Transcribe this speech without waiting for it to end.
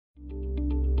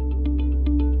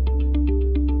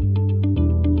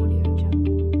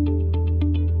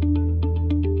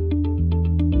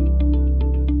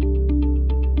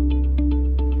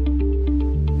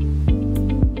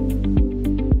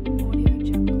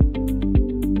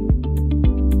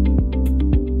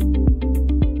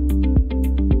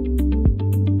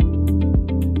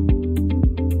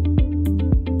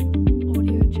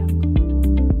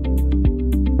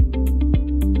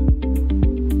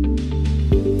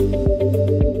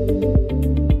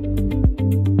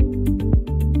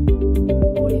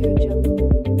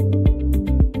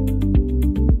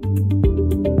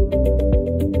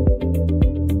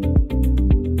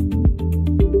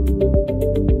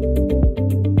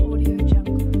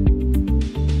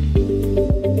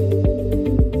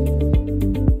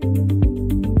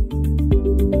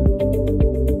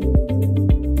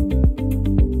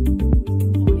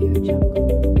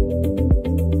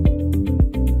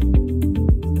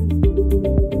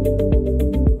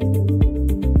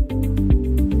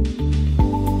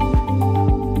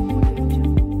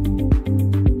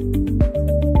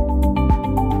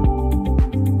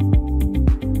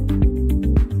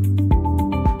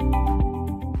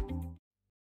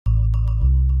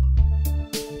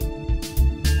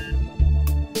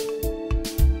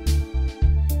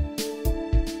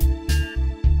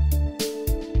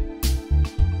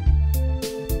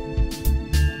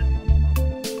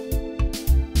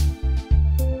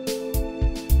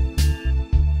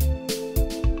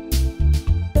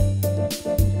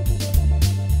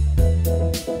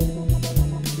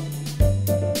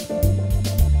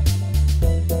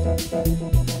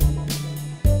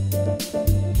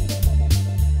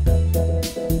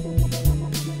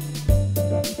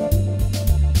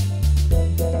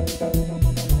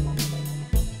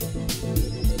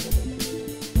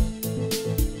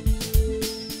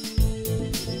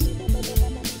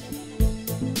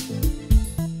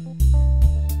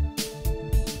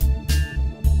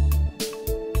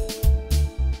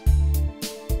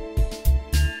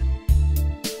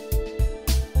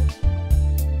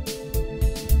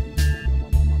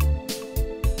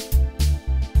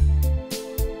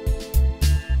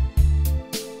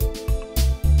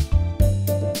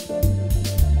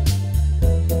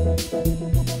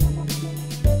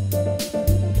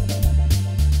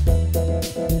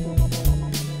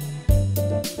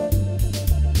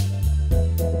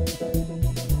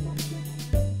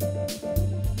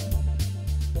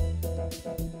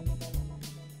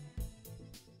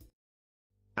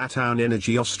ATOUN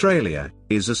Energy Australia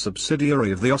is a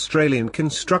subsidiary of the Australian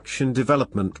Construction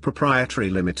Development Proprietary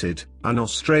Limited, an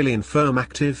Australian firm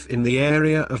active in the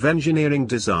area of engineering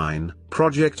design,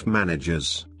 project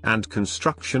managers, and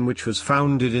construction, which was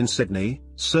founded in Sydney,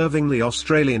 serving the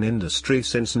Australian industry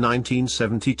since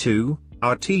 1972.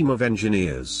 Our team of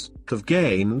engineers have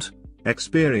gained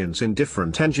experience in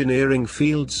different engineering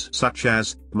fields such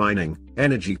as mining,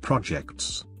 energy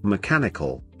projects,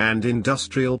 mechanical, and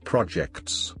industrial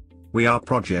projects. We are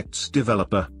projects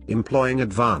developer, employing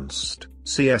advanced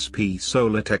CSP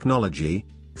solar technology,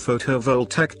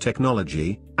 photovoltaic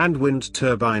technology, and wind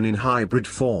turbine in hybrid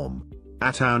form.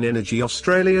 ATOUN Energy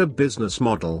Australia business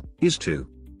model is to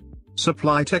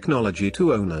supply technology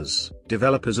to owners,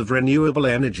 developers of renewable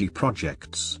energy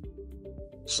projects,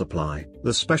 supply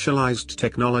the specialized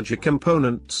technology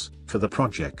components for the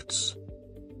projects,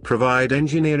 provide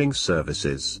engineering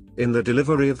services in the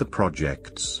delivery of the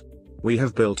projects. We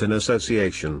have built an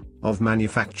association of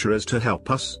manufacturers to help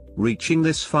us reaching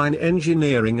this fine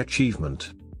engineering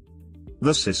achievement.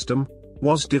 The system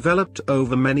was developed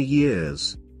over many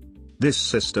years. This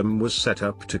system was set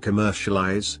up to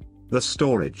commercialize the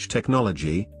storage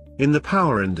technology in the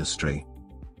power industry.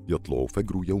 يطلع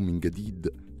فجر يوم جديد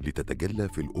لتتجلى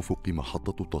في الأفق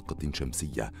محطة طاقة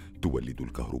شمسية تولد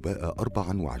الكهرباء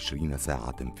 24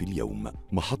 ساعة في اليوم.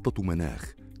 محطة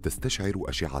مناخ تستشعر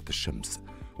أشعة الشمس،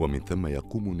 ومن ثم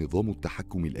يقوم نظام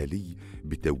التحكم الآلي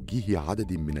بتوجيه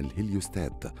عدد من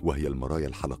الهيليوستات، وهي المرايا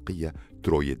الحلقية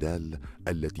ترويدال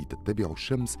التي تتبع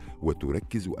الشمس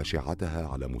وتركز أشعتها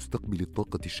على مستقبل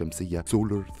الطاقة الشمسية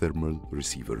Solar Thermal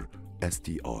Receiver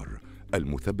STR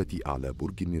المثبت أعلى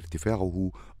برج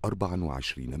ارتفاعه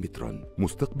 24 متراً.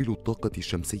 مستقبل الطاقة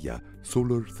الشمسية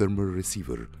Solar Thermal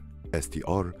Receiver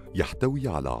STR يحتوي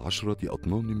على 10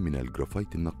 أطنان من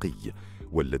الجرافيت النقي،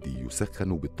 والذي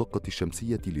يسخن بالطاقة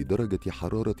الشمسية لدرجة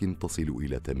حرارة تصل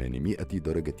إلى 800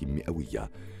 درجة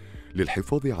مئوية.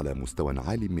 للحفاظ على مستوى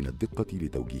عال من الدقة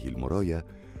لتوجيه المرايا،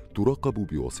 تراقب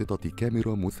بواسطة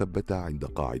كاميرا مثبتة عند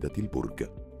قاعدة البرج.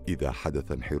 إذا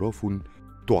حدث انحراف،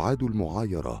 تعاد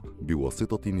المعايرة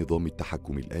بواسطة نظام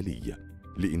التحكم الآلي.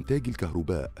 لإنتاج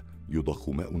الكهرباء يضخ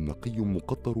ماء نقي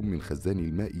مقطر من خزان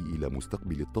الماء إلى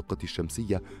مستقبل الطاقة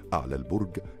الشمسية أعلى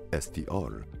البرج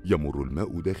STR. يمر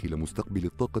الماء داخل مستقبل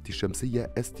الطاقة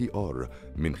الشمسية STR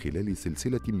من خلال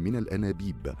سلسلة من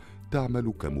الأنابيب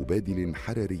تعمل كمبادل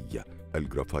حراري.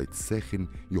 الجرافيت الساخن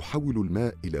يحول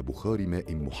الماء إلى بخار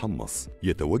ماء محمص.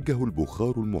 يتوجه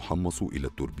البخار المحمص إلى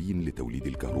التوربين لتوليد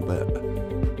الكهرباء.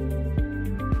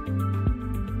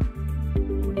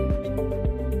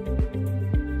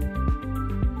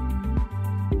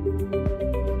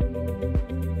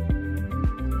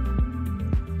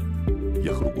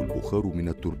 يخرج البخار من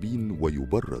التوربين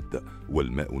ويبرد،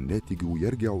 والماء الناتج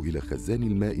يرجع إلى خزان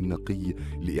الماء النقي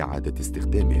لإعادة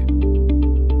استخدامه.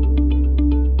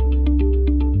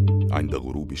 عند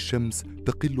غروب الشمس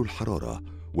تقل الحرارة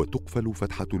وتقفل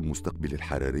فتحة المستقبل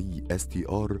الحراري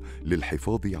STR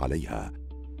للحفاظ عليها.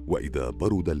 وإذا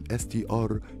برد ال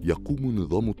STR يقوم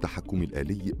نظام التحكم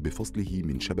الآلي بفصله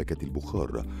من شبكة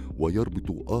البخار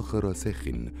ويربط آخر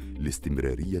ساخن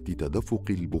لاستمرارية تدفق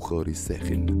البخار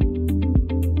الساخن.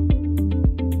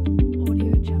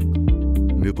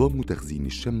 نظام تخزين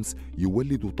الشمس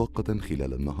يولد طاقة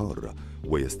خلال النهار،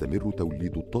 ويستمر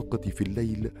توليد الطاقة في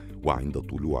الليل، وعند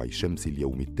طلوع شمس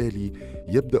اليوم التالي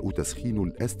يبدأ تسخين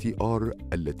ال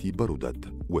STR التي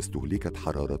بردت واستهلكت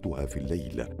حرارتها في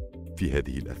الليل. في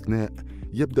هذه الأثناء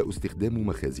يبدأ استخدام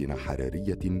مخازن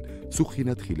حرارية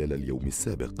سخنت خلال اليوم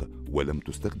السابق ولم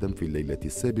تستخدم في الليلة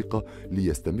السابقة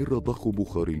ليستمر ضخ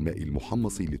بخار الماء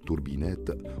المحمص للتوربينات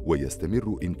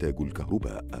ويستمر إنتاج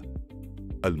الكهرباء.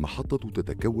 المحطة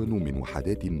تتكون من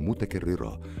وحدات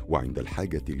متكررة، وعند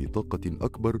الحاجة لطاقة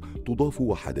أكبر تضاف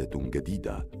وحدات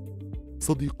جديدة.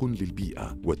 صديق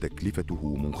للبيئة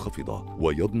وتكلفته منخفضة،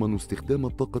 ويضمن استخدام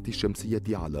الطاقة الشمسية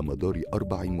على مدار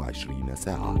 24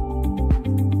 ساعة.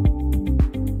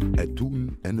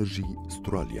 أتون إنرجي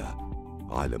أستراليا،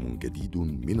 عالم جديد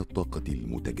من الطاقة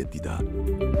المتجددة.